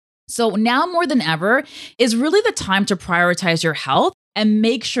So now more than ever is really the time to prioritize your health and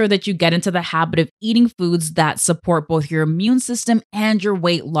make sure that you get into the habit of eating foods that support both your immune system and your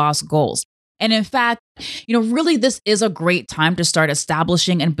weight loss goals. And in fact, really this is a great time to start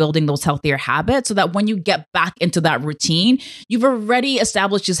establishing and building those healthier habits so that when you get back into that routine, you've already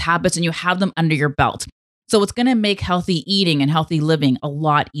established these habits and you have them under your belt. So it's going to make healthy eating and healthy living a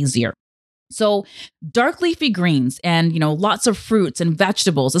lot easier. So dark leafy greens and, lots of fruits and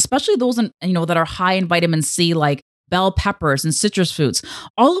vegetables, especially those, that are high in vitamin C, like bell peppers and citrus fruits.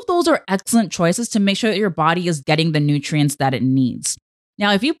 All of those are excellent choices to make sure that your body is getting the nutrients that it needs.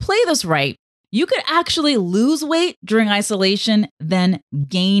 Now, if you play this right, you could actually lose weight during isolation, then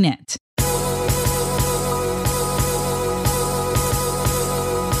gain it.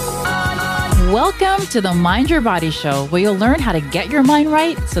 Welcome to the Mind Your Body Show, where you'll learn how to get your mind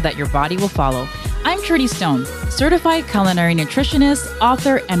right so that your body will follow. I'm Trudy Stone, certified culinary nutritionist,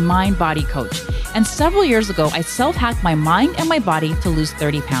 author, and mind-body coach. And several years ago, I self-hacked my mind and my body to lose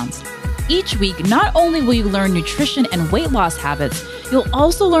 30 pounds. Each week, not only will you learn nutrition and weight loss habits, you'll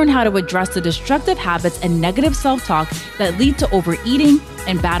also learn how to address the destructive habits and negative self-talk that lead to overeating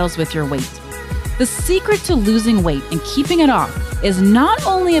and battles with your weight. The secret to losing weight and keeping it off is not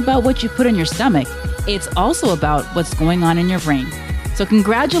only about what you put in your stomach, it's also about what's going on in your brain. So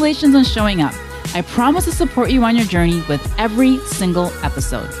congratulations on showing up. I promise to support you on your journey with every single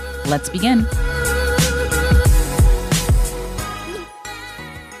episode. Let's begin.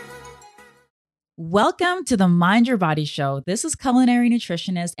 Welcome to the Mind Your Body Show. This is culinary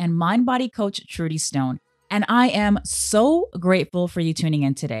nutritionist and mind-body coach Trudy Stone, and I am so grateful for you tuning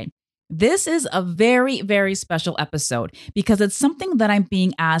in today. This is a very, very special episode because it's something that I'm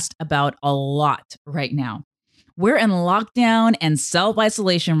being asked about a lot right now. We're in lockdown and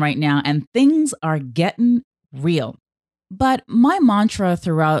self-isolation right now, and things are getting real. But my mantra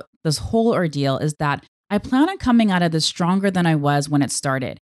throughout this whole ordeal is that I plan on coming out of this stronger than I was when it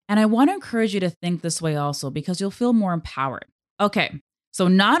started. And I want to encourage you to think this way also because you'll feel more empowered. Okay, so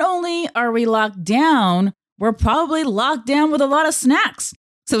not only are we locked down, we're probably locked down with a lot of snacks.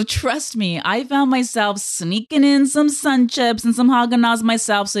 So trust me, I found myself sneaking in some Sun Chips and some Haagen-Dazs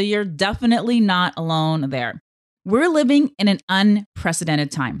myself, so you're definitely not alone there. We're living in an unprecedented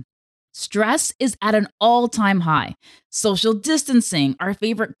time. Stress is at an all-time high. Social distancing, our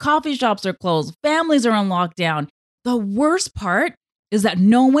favorite coffee shops are closed, families are on lockdown. The worst part is that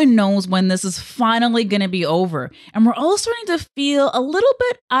no one knows when this is finally going to be over. And we're all starting to feel a little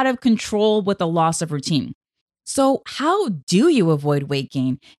bit out of control with the loss of routine. So how do you avoid weight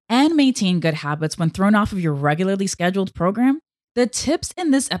gain and maintain good habits when thrown off of your regularly scheduled program? The tips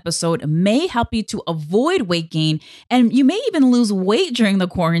in this episode may help you to avoid weight gain, and you may even lose weight during the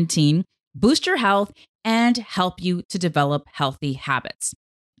quarantine, boost your health, and help you to develop healthy habits.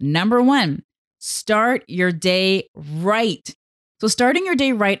 Number 1, start your day right. So starting your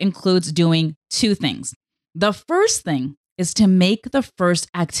day right includes doing 2 things. The first thing is to make the first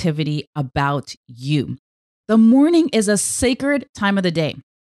activity about you. The morning is a sacred time of the day.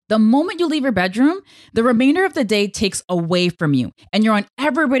 The moment you leave your bedroom, the remainder of the day takes away from you and you're on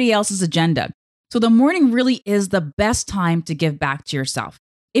everybody else's agenda. So the morning really is the best time to give back to yourself.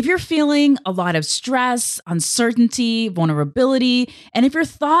 If you're feeling a lot of stress, uncertainty, vulnerability, and if your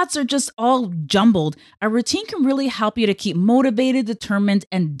thoughts are just all jumbled, a routine can really help you to keep motivated, determined,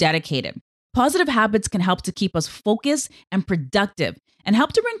 and dedicated. Positive habits can help to keep us focused and productive and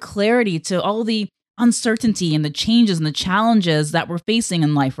help to bring clarity to all the uncertainty and the changes and the challenges that we're facing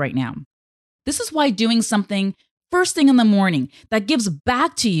in life right now. This is why doing something first thing in the morning that gives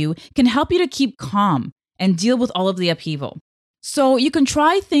back to you can help you to keep calm and deal with all of the upheaval. So you can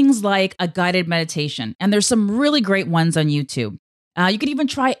try things like a guided meditation, and there's some really great ones on YouTube. You can even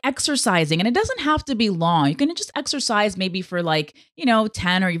try exercising, and it doesn't have to be long. You can just exercise maybe for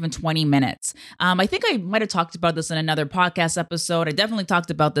 10 or even 20 minutes. I think I might have talked about this in another podcast episode. I definitely talked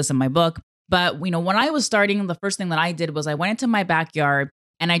about this in my book. But, when I was starting, the first thing that I did was I went into my backyard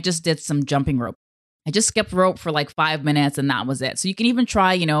and I just did some jumping rope. I just skipped rope for 5 minutes and that was it. So you can even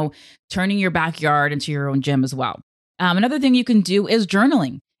try, turning your backyard into your own gym as well. Another thing you can do is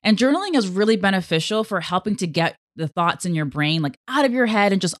journaling. And journaling is really beneficial for helping to get the thoughts in your brain out of your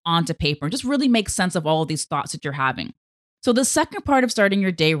head and just onto paper and just really make sense of all of these thoughts that you're having. So the second part of starting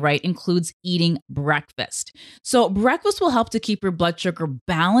your day right includes eating breakfast. So breakfast will help to keep your blood sugar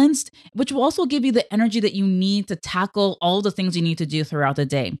balanced, which will also give you the energy that you need to tackle all the things you need to do throughout the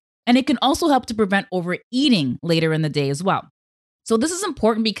day. And it can also help to prevent overeating later in the day as well. So this is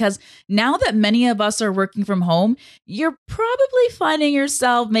important because now that many of us are working from home, you're probably finding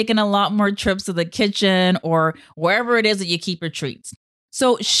yourself making a lot more trips to the kitchen or wherever it is that you keep your treats.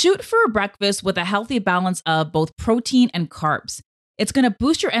 So shoot for a breakfast with a healthy balance of both protein and carbs. It's going to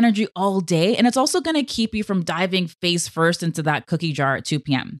boost your energy all day, and it's also going to keep you from diving face first into that cookie jar at 2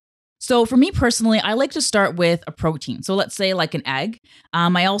 p.m. So for me personally, I like to start with a protein. So let's say like an egg.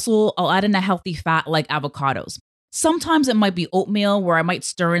 I'll add in a healthy fat like avocados. Sometimes it might be oatmeal where I might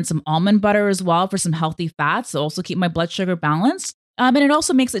stir in some almond butter as well for some healthy fats to also keep my blood sugar balanced. And it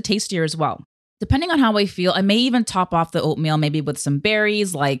also makes it tastier as well. Depending on how I feel, I may even top off the oatmeal maybe with some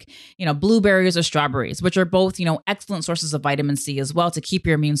berries like, blueberries or strawberries, which are both, excellent sources of vitamin C as well to keep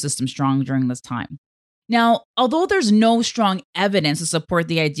your immune system strong during this time. Now, although there's no strong evidence to support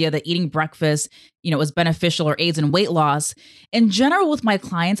the idea that eating breakfast, is beneficial or aids in weight loss, in general with my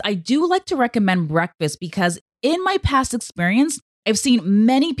clients, I do like to recommend breakfast because in my past experience, I've seen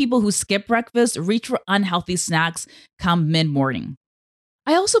many people who skip breakfast reach for unhealthy snacks come mid-morning.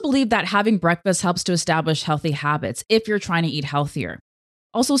 I also believe that having breakfast helps to establish healthy habits if you're trying to eat healthier.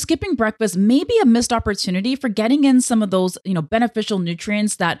 Also, skipping breakfast may be a missed opportunity for getting in some of those, beneficial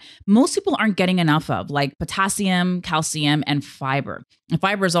nutrients that most people aren't getting enough of, like potassium, calcium, and fiber. And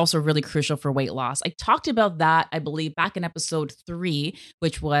fiber is also really crucial for weight loss. I talked about that, I believe, back in episode 3,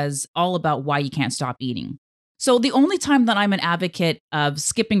 which was all about why you can't stop eating. So the only time that I'm an advocate of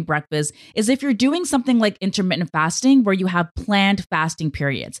skipping breakfast is if you're doing something like intermittent fasting where you have planned fasting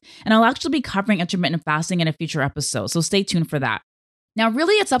periods. And I'll actually be covering intermittent fasting in a future episode, so stay tuned for that. Now,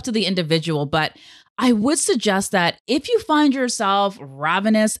 really, it's up to the individual, but I would suggest that if you find yourself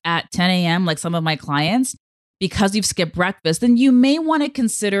ravenous at 10 a.m., like some of my clients, because you've skipped breakfast, then you may want to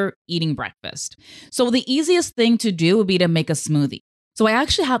consider eating breakfast. So the easiest thing to do would be to make a smoothie. So I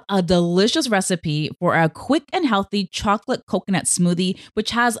actually have a delicious recipe for a quick and healthy chocolate coconut smoothie,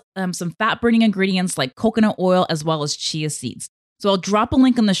 which has some fat-burning ingredients like coconut oil as well as chia seeds. So I'll drop a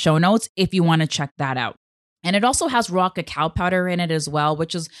link in the show notes if you want to check that out. And it also has raw cacao powder in it as well,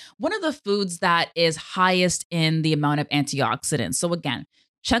 which is one of the foods that is highest in the amount of antioxidants. So again,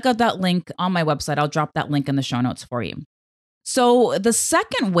 check out that link on my website. I'll drop that link in the show notes for you. So the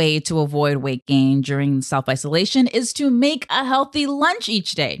second way to avoid weight gain during self-isolation is to make a healthy lunch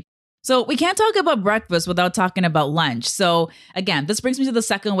each day. So we can't talk about breakfast without talking about lunch. So again, this brings me to the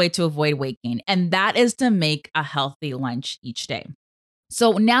second way to avoid weight gain, and that is to make a healthy lunch each day.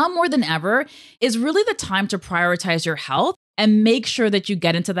 So now more than ever is really the time to prioritize your health and make sure that you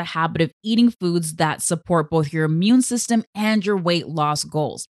get into the habit of eating foods that support both your immune system and your weight loss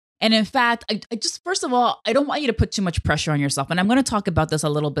goals. And in fact, I just, first of all, I don't want you to put too much pressure on yourself. And I'm going to talk about this a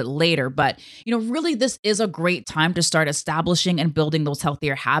little bit later, but really this is a great time to start establishing and building those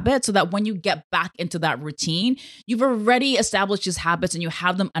healthier habits so that when you get back into that routine, you've already established these habits and you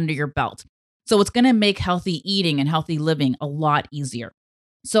have them under your belt. So it's going to make healthy eating and healthy living a lot easier.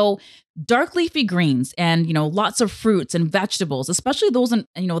 So dark leafy greens and, lots of fruits and vegetables, especially those,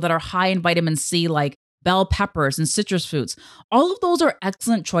 that are high in vitamin C, like bell peppers and citrus fruits. All of those are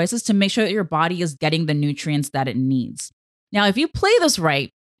excellent choices to make sure that your body is getting the nutrients that it needs. Now, if you play this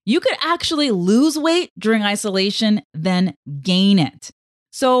right, you could actually lose weight during isolation, then gain it.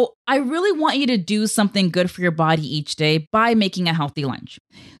 So I really want you to do something good for your body each day by making a healthy lunch.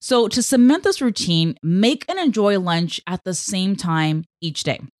 So to cement this routine, make and enjoy lunch at the same time each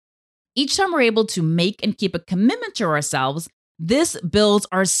day. Each time we're able to make and keep a commitment to ourselves, this builds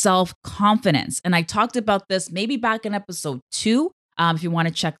our self-confidence. And I talked about this maybe back in episode 2, if you want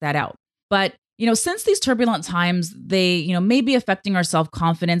to check that out. But, since these turbulent times, they, may be affecting our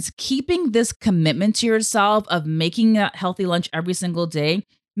self-confidence, keeping this commitment to yourself of making a healthy lunch every single day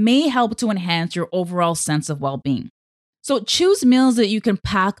may help to enhance your overall sense of well-being. So choose meals that you can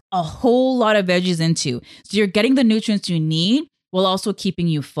pack a whole lot of veggies into, so you're getting the nutrients you need while also keeping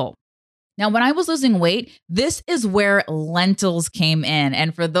you full. Now, when I was losing weight, this is where lentils came in.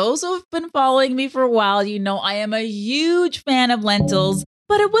 And for those who have been following me for a while, I am a huge fan of lentils,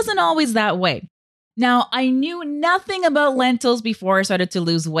 but it wasn't always that way. Now, I knew nothing about lentils before I started to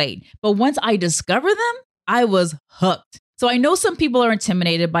lose weight, but once I discovered them, I was hooked. So I know some people are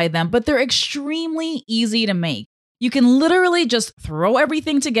intimidated by them, but they're extremely easy to make. You can literally just throw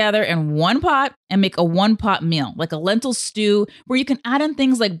everything together in one pot and make a one-pot meal, like a lentil stew, where you can add in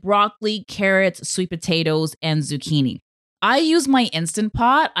things like broccoli, carrots, sweet potatoes, and zucchini. I use my Instant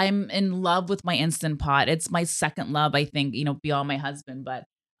Pot. I'm in love with my Instant Pot. It's my second love, I think, beyond my husband. But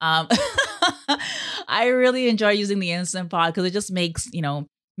I really enjoy using the Instant Pot because it just makes,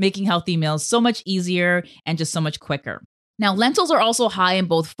 making healthy meals so much easier and just so much quicker. Now, lentils are also high in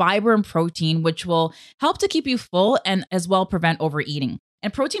both fiber and protein, which will help to keep you full and as well prevent overeating.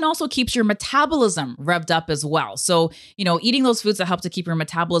 And protein also keeps your metabolism revved up as well. So, eating those foods that help to keep your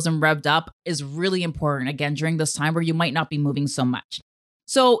metabolism revved up is really important, again, during this time where you might not be moving so much.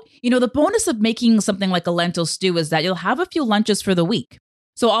 So, the bonus of making something like a lentil stew is that you'll have a few lunches for the week.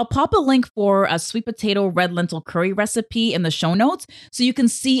 So I'll pop a link for a sweet potato red lentil curry recipe in the show notes so you can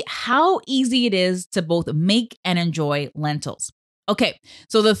see how easy it is to both make and enjoy lentils. Okay,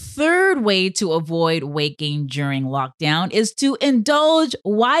 so the third way to avoid weight gain during lockdown is to indulge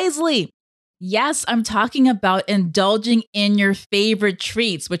wisely. Yes, I'm talking about indulging in your favorite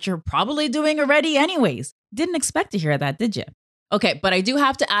treats, which you're probably doing already anyways. Didn't expect to hear that, did you? Okay, but I do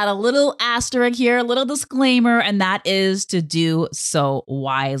have to add a little asterisk here, a little disclaimer, and that is to do so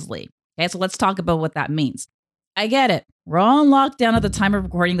wisely. Okay, so let's talk about what that means. I get it. We're all on lockdown at the time of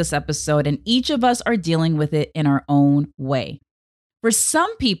recording this episode, and each of us are dealing with it in our own way. For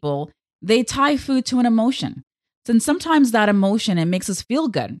some people, they tie food to an emotion. And sometimes that emotion, it makes us feel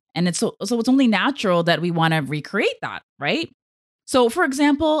good. And so it's only natural that we want to recreate that, right? So for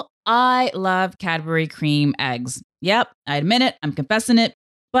example, I love Cadbury cream eggs. Yep, I admit it, I'm confessing it.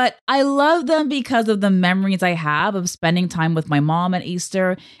 But I love them because of the memories I have of spending time with my mom at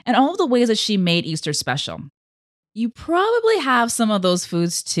Easter and all of the ways that she made Easter special. You probably have some of those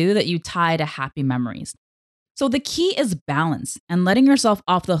foods too that you tie to happy memories. So the key is balance and letting yourself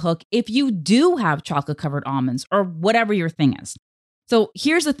off the hook if you do have chocolate covered almonds or whatever your thing is. So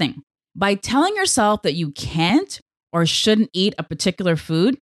here's the thing. By telling yourself that you can't or shouldn't eat a particular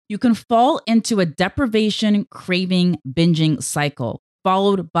food, you can fall into a deprivation, craving, binging cycle,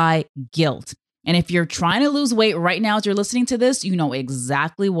 followed by guilt. And if you're trying to lose weight right now as you're listening to this, you know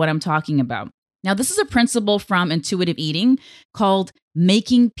exactly what I'm talking about. Now, this is a principle from intuitive eating called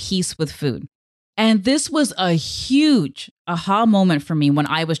making peace with food. And this was a huge aha moment for me when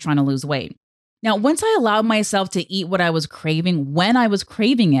I was trying to lose weight. Now, once I allowed myself to eat what I was craving when I was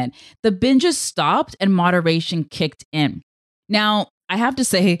craving it, the binges stopped and moderation kicked in. Now, I have to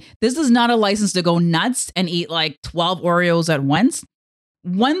say, this is not a license to go nuts and eat like 12 Oreos at once.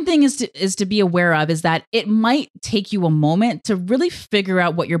 One thing is to be aware of is that it might take you a moment to really figure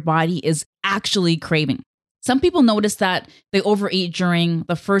out what your body is actually craving. Some people notice that they overeat during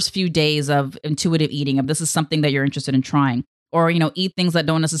the first few days of intuitive eating, if this is something that you're interested in trying, or, eat things that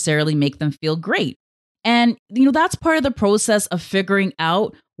don't necessarily make them feel great. And, that's part of the process of figuring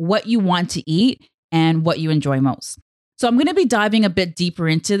out what you want to eat and what you enjoy most. So I'm going to be diving a bit deeper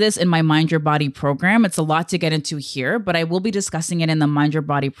into this in my Mind Your Body program. It's a lot to get into here, but I will be discussing it in the Mind Your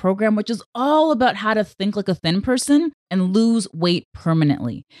Body program, which is all about how to think like a thin person and lose weight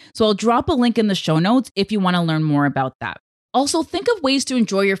permanently. So I'll drop a link in the show notes if you want to learn more about that. Also, think of ways to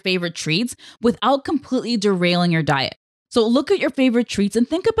enjoy your favorite treats without completely derailing your diet. So look at your favorite treats and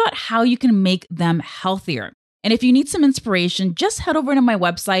think about how you can make them healthier. And if you need some inspiration, just head over to my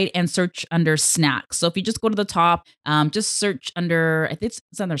website and search under snacks. So if you just go to the top, just search under, I think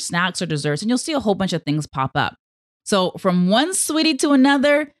it's under snacks or desserts, and you'll see a whole bunch of things pop up. So from one sweetie to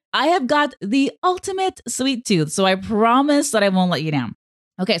another, I have got the ultimate sweet tooth. So I promise that I won't let you down.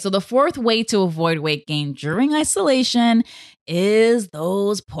 Okay, so the fourth way to avoid weight gain during isolation is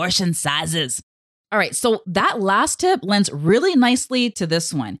those portion sizes. All right, so that last tip lends really nicely to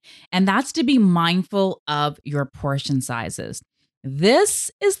this one, and that's to be mindful of your portion sizes. This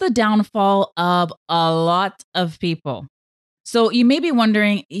is the downfall of a lot of people. So you may be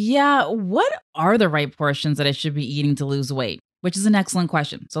wondering, what are the right portions that I should be eating to lose weight? Which is an excellent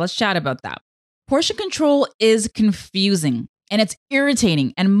question. So let's chat about that. Portion control is confusing and it's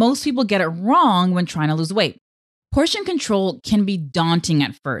irritating, and most people get it wrong when trying to lose weight. Portion control can be daunting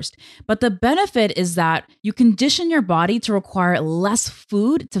at first, but the benefit is that you condition your body to require less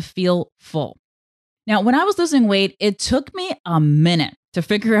food to feel full. Now, when I was losing weight, it took me a minute to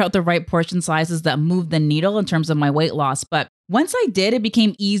figure out the right portion sizes that moved the needle in terms of my weight loss. But once I did, it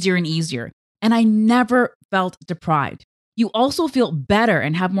became easier and easier, and I never felt deprived. You also feel better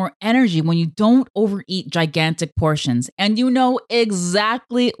and have more energy when you don't overeat gigantic portions, and you know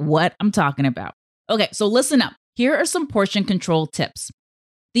exactly what I'm talking about. Okay, so listen up. Here are some portion control tips.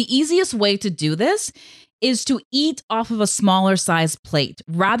 The easiest way to do this is to eat off of a smaller size plate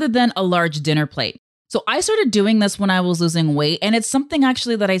rather than a large dinner plate. So I started doing this when I was losing weight, and it's something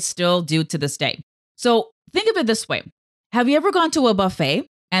actually that I still do to this day. So think of it this way. Have you ever gone to a buffet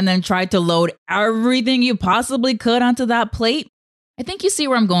and then tried to load everything you possibly could onto that plate? I think you see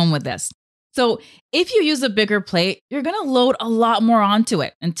where I'm going with this. So if you use a bigger plate, you're going to load a lot more onto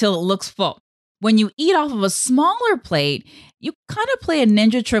it until it looks full. When you eat off of a smaller plate, you kind of play a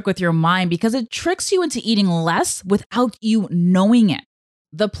ninja trick with your mind because it tricks you into eating less without you knowing it.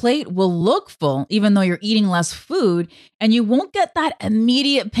 The plate will look full even though you're eating less food, and you won't get that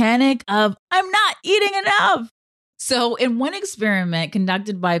immediate panic of, I'm not eating enough. So in one experiment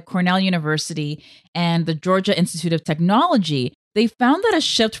conducted by Cornell University and the Georgia Institute of Technology, They found that a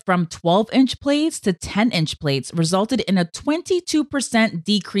shift from 12-inch plates to 10-inch plates resulted in a 22%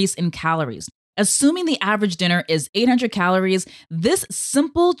 decrease in calories. Assuming the average dinner is 800 calories, this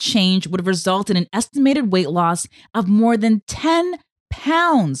simple change would result in an estimated weight loss of more than 10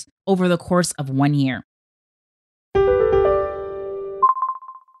 pounds over the course of 1 year.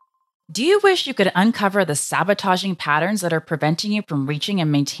 Do you wish you could uncover the sabotaging patterns that are preventing you from reaching and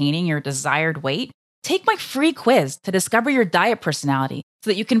maintaining your desired weight? Take my free quiz to discover your diet personality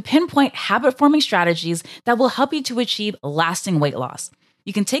so that you can pinpoint habit-forming strategies that will help you to achieve lasting weight loss.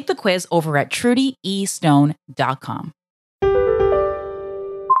 You can take the quiz over at trudyestone.com.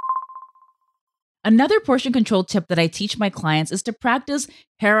 Another portion control tip that I teach my clients is to practice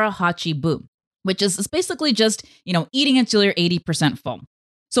Hara Hachi Bu, which is basically just, eating until you're 80% full.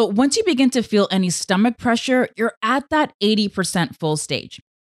 So once you begin to feel any stomach pressure, you're at that 80% full stage.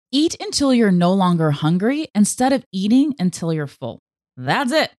 Eat until you're no longer hungry instead of eating until you're full.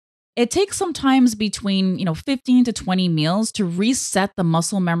 That's it. It takes sometimes between 15 to 20 meals to reset the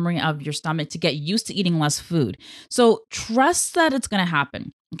muscle memory of your stomach to get used to eating less food. So trust that it's going to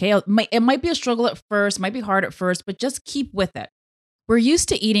happen. Okay, it might be a struggle at first, might be hard at first, but just keep with it. We're used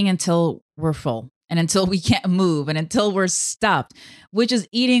to eating until we're full and until we can't move and until we're stuffed, which is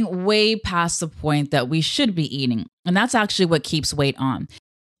eating way past the point that we should be eating. And that's actually what keeps weight on.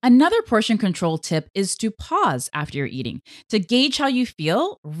 Another portion control tip is to pause after you're eating to gauge how you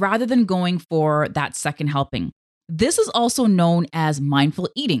feel rather than going for that second helping. This is also known as mindful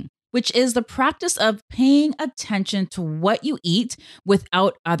eating, which is the practice of paying attention to what you eat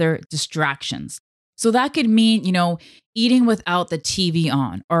without other distractions. So that could mean, eating without the TV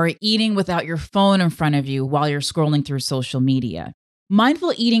on or eating without your phone in front of you while you're scrolling through social media.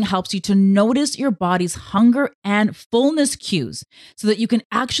 Mindful eating helps you to notice your body's hunger and fullness cues so that you can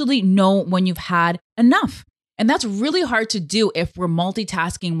actually know when you've had enough. And that's really hard to do if we're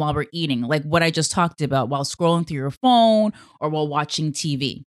multitasking while we're eating, like what I just talked about while scrolling through your phone or while watching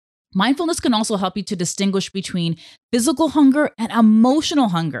TV. Mindfulness can also help you to distinguish between physical hunger and emotional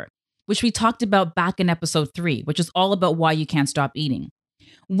hunger, which we talked about back in episode 3, which is all about why you can't stop eating.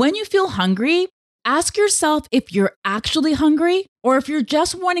 When you feel hungry, ask yourself if you're actually hungry or if you're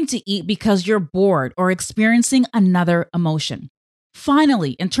just wanting to eat because you're bored or experiencing another emotion.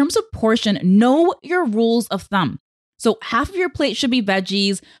 Finally, in terms of portion, know your rules of thumb. So half of your plate should be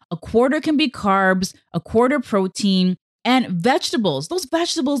veggies, a quarter can be carbs, a quarter protein, and vegetables. Those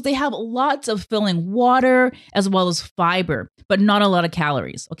vegetables, they have lots of filling water as well as fiber, but not a lot of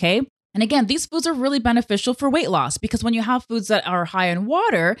calories, okay? And again, these foods are really beneficial for weight loss because when you have foods that are high in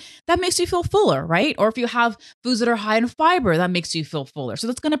water, that makes you feel fuller, right? Or if you have foods that are high in fiber, that makes you feel fuller. So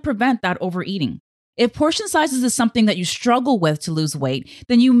that's going to prevent that overeating. If portion sizes is something that you struggle with to lose weight,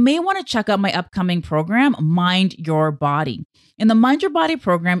 then you may want to check out my upcoming program, Mind Your Body. In the Mind Your Body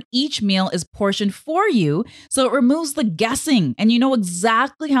program, each meal is portioned for you, so it removes the guessing and you know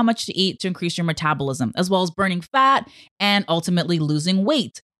exactly how much to eat to increase your metabolism, as well as burning fat and ultimately losing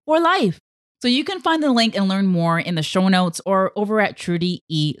weight for life. So you can find the link and learn more in the show notes or over at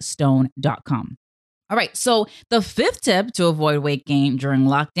trudyestone.com. All right, so the fifth tip to avoid weight gain during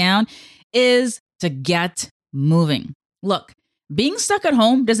lockdown is to get moving. Look, being stuck at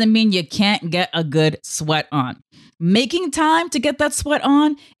home doesn't mean you can't get a good sweat on. Making time to get that sweat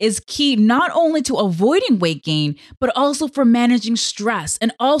on is key not only to avoiding weight gain, but also for managing stress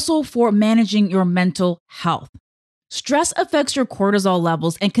and also for managing your mental health. Stress affects your cortisol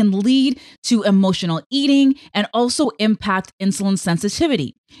levels and can lead to emotional eating and also impact insulin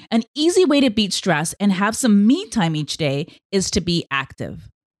sensitivity. An easy way to beat stress and have some me time each day is to be active.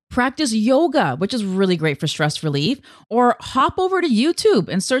 Practice yoga, which is really great for stress relief, or hop over to YouTube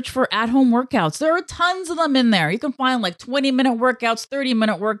and search for at-home workouts. There are tons of them in there. You can find like 20-minute workouts,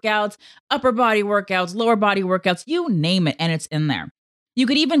 30-minute workouts, upper body workouts, lower body workouts, you name it, and it's in there. You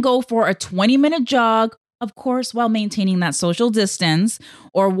could even go for a 20-minute jog, of course, while maintaining that social distance,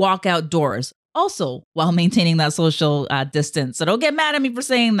 or walk outdoors, also while maintaining that social distance. So don't get mad at me for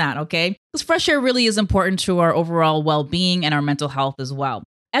saying that, okay? Because fresh air really is important to our overall well-being and our mental health as well.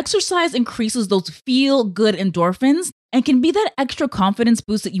 Exercise increases those feel-good endorphins and can be that extra confidence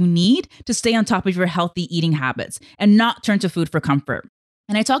boost that you need to stay on top of your healthy eating habits and not turn to food for comfort.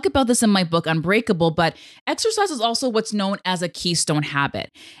 And I talk about this in my book, Unbreakable, but exercise is also what's known as a keystone habit.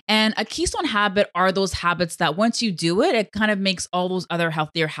 And a keystone habit are those habits that once you do it, it kind of makes all those other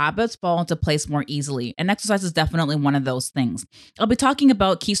healthier habits fall into place more easily. And exercise is definitely one of those things. I'll be talking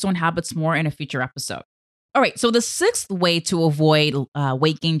about keystone habits more in a future episode. All right, so the sixth way to avoid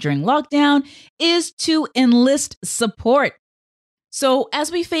weight gain during lockdown is to enlist support. So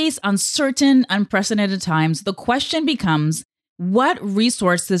as we face uncertain, unprecedented times, the question becomes, what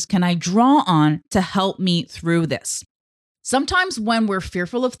resources can I draw on to help me through this? Sometimes when we're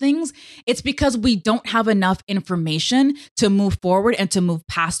fearful of things, it's because we don't have enough information to move forward and to move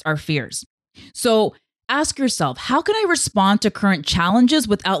past our fears. So ask yourself, how can I respond to current challenges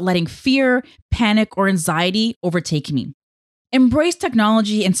without letting fear, panic, or anxiety overtake me? Embrace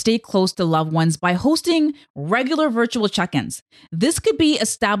technology and stay close to loved ones by hosting regular virtual check-ins. This could be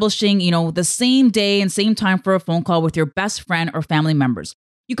establishing, the same day and same time for a phone call with your best friend or family members.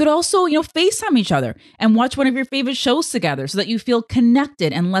 You could also, FaceTime each other and watch one of your favorite shows together so that you feel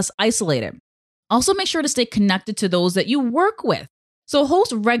connected and less isolated. Also, make sure to stay connected to those that you work with. So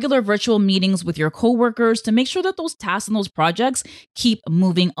host regular virtual meetings with your coworkers to make sure that those tasks and those projects keep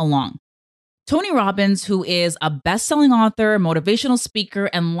moving along. Tony Robbins, who is a best-selling author, motivational speaker,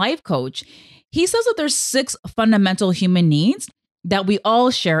 and life coach, he says that there's 6 fundamental human needs that we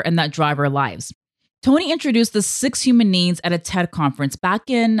all share and that drive our lives. Tony introduced the 6 human needs at a TED conference back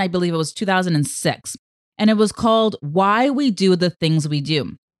in, I believe it was 2006, and it was called Why We Do the Things We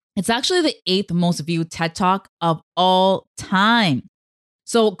Do. It's actually the 8th most viewed TED Talk of all time.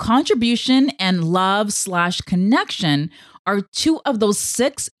 So contribution and love/connection are 2 of those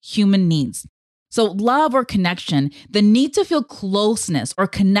 6 human needs. So love or connection, the need to feel closeness or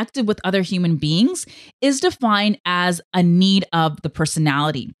connected with other human beings, is defined as a need of the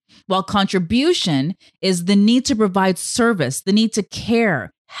personality, while contribution is the need to provide service, the need to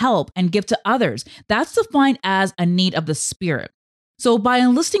care, help, and give to others. That's defined as a need of the spirit. So by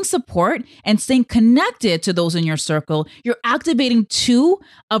enlisting support and staying connected to those in your circle, you're activating 2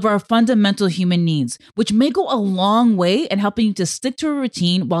 of our fundamental human needs, which may go a long way in helping you to stick to a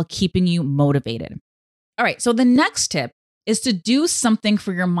routine while keeping you motivated. All right, so the next tip is to do something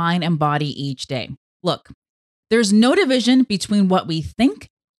for your mind and body each day. Look, there's no division between what we think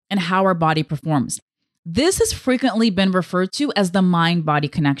and how our body performs. This has frequently been referred to as the mind-body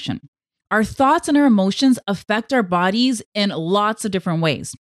connection. Our thoughts and our emotions affect our bodies in lots of different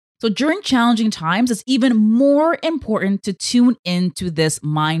ways. So during challenging times, it's even more important to tune into this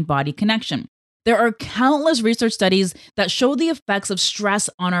mind-body connection. There are countless research studies that show the effects of stress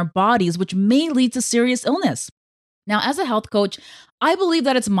on our bodies, which may lead to serious illness. Now, as a health coach, I believe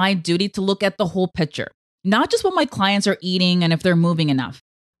that it's my duty to look at the whole picture, not just what my clients are eating and if they're moving enough.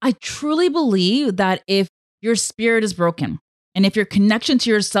 I truly believe that if your spirit is broken, and if your connection to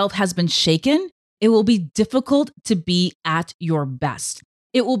yourself has been shaken, it will be difficult to be at your best.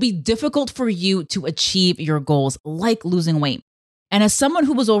 It will be difficult for you to achieve your goals, like losing weight. And as someone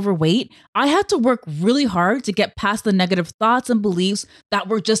who was overweight, I had to work really hard to get past the negative thoughts and beliefs that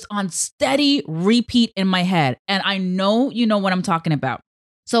were just on steady repeat in my head. And I know you know what I'm talking about.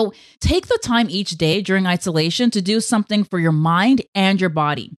 So take the time each day during isolation to do something for your mind and your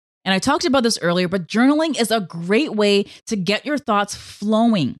body. And I talked about this earlier, but journaling is a great way to get your thoughts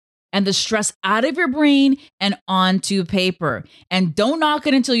flowing and the stress out of your brain and onto paper. And don't knock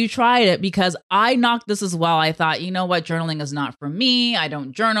it until you tried it, because I knocked this as well. I thought, you know what, journaling is not for me. I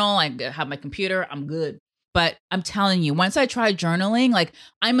don't journal. I have my computer. I'm good. But I'm telling you, once I tried journaling, like,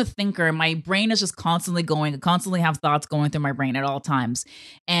 I'm a thinker. My brain is just constantly going. I constantly have thoughts going through my brain at all times.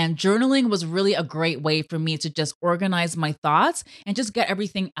 And journaling was really a great way for me to just organize my thoughts and just get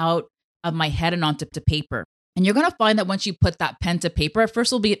everything out of my head and onto paper. And you're going to find that once you put that pen to paper, at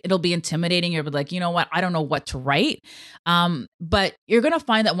first it'll be intimidating. You'll be like, you know what? I don't know what to write. But you're going to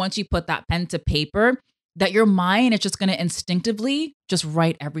find that once you put that pen to paper, that your mind is just going to instinctively just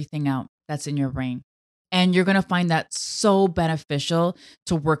write everything out that's in your brain. And you're going to find that so beneficial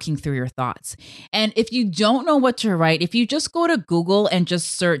to working through your thoughts. And if you don't know what to write, if you just go to Google and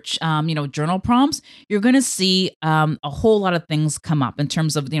just search, journal prompts, you're going to see a whole lot of things come up in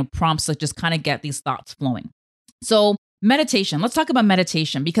terms of, prompts that just kind of get these thoughts flowing. So meditation, let's talk about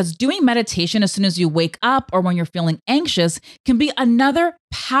meditation, because doing meditation as soon as you wake up or when you're feeling anxious can be another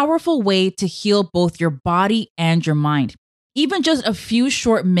powerful way to heal both your body and your mind. Even just a few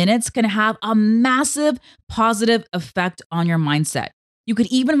short minutes can have a massive positive effect on your mindset. You could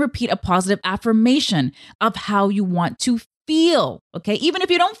even repeat a positive affirmation of how you want to feel, okay? Even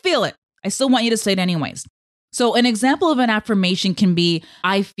if you don't feel it, I still want you to say it anyways. So an example of an affirmation can be,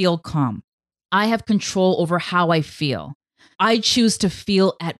 I feel calm. I have control over how I feel. I choose to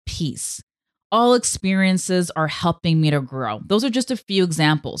feel at peace. All experiences are helping me to grow. Those are just a few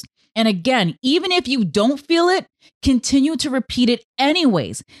examples. And again, even if you don't feel it, continue to repeat it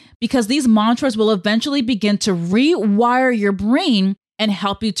anyways, because these mantras will eventually begin to rewire your brain and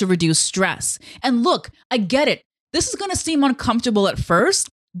help you to reduce stress. And look, I get it. This is going to seem uncomfortable at first,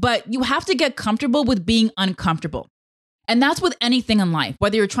 but you have to get comfortable with being uncomfortable. And that's with anything in life,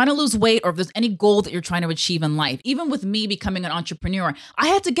 whether you're trying to lose weight or if there's any goal that you're trying to achieve in life. Even with me becoming an entrepreneur, I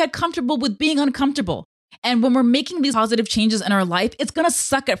had to get comfortable with being uncomfortable. And when we're making these positive changes in our life, it's going to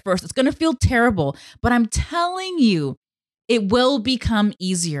suck at first. It's going to feel terrible. But I'm telling you, it will become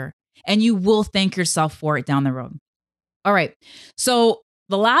easier and you will thank yourself for it down the road. All right. So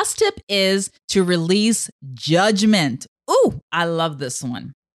the last tip is to release judgment. Ooh, I love this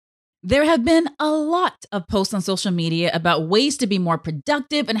one. There have been a lot of posts on social media about ways to be more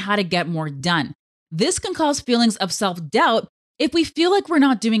productive and how to get more done. This can cause feelings of self-doubt if we feel like we're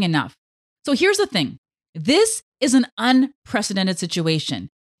not doing enough. So here's the thing. This is an unprecedented situation,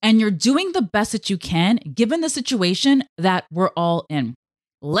 and you're doing the best that you can given the situation that we're all in.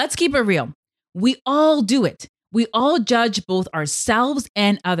 Let's keep it real. We all do it. We all judge both ourselves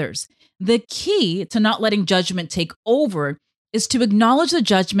and others. The key to not letting judgment take over is to acknowledge the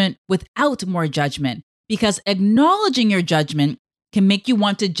judgment without more judgment, because acknowledging your judgment can make you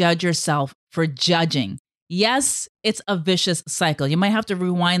want to judge yourself for judging. Yes, it's a vicious cycle. You might have to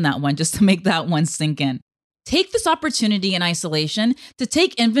rewind that one just to make that one sink in. Take this opportunity in isolation to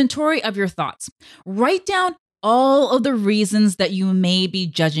take inventory of your thoughts. Write down all of the reasons that you may be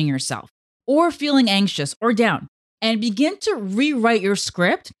judging yourself or feeling anxious or down, and begin to rewrite your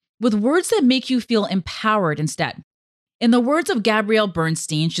script with words that make you feel empowered instead. In the words of Gabrielle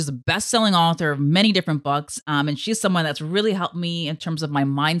Bernstein, she's a best-selling author of many different books, and she's someone that's really helped me in terms of my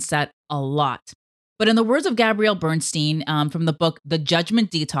mindset a lot. But in the words of Gabrielle Bernstein from the book, The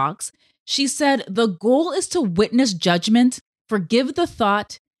Judgment Detox, she said, the goal is to witness judgment, forgive the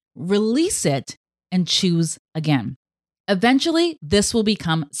thought, release it, and choose again. Eventually, this will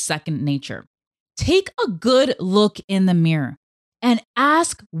become second nature. Take a good look in the mirror and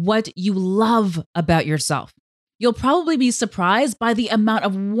ask what you love about yourself. You'll probably be surprised by the amount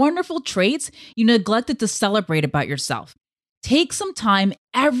of wonderful traits you neglected to celebrate about yourself. Take some time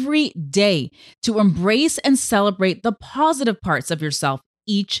every day to embrace and celebrate the positive parts of yourself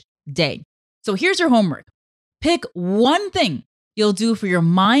each day. So here's your homework. Pick one thing you'll do for your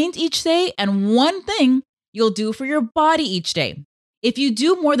mind each day and one thing you'll do for your body each day. If you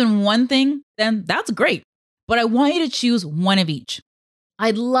do more than one thing, then that's great. But I want you to choose one of each.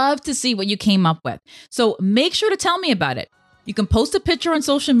 I'd love to see what you came up with. So make sure to tell me about it. You can post a picture on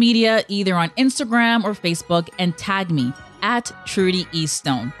social media, either on Instagram or Facebook, and tag me at Trudy E.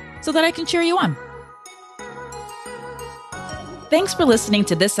 Stone so that I can cheer you on. Thanks for listening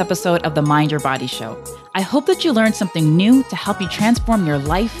to this episode of the Mind Your Body Show. I hope that you learned something new to help you transform your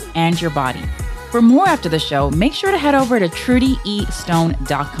life and your body. For more after the show, make sure to head over to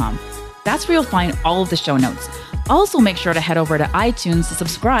trudyestone.com. That's where you'll find all of the show notes. Also, make sure to head over to iTunes to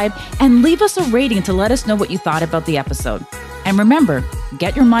subscribe and leave us a rating to let us know what you thought about the episode. And remember,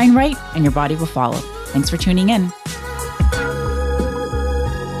 get your mind right and your body will follow. Thanks for tuning in.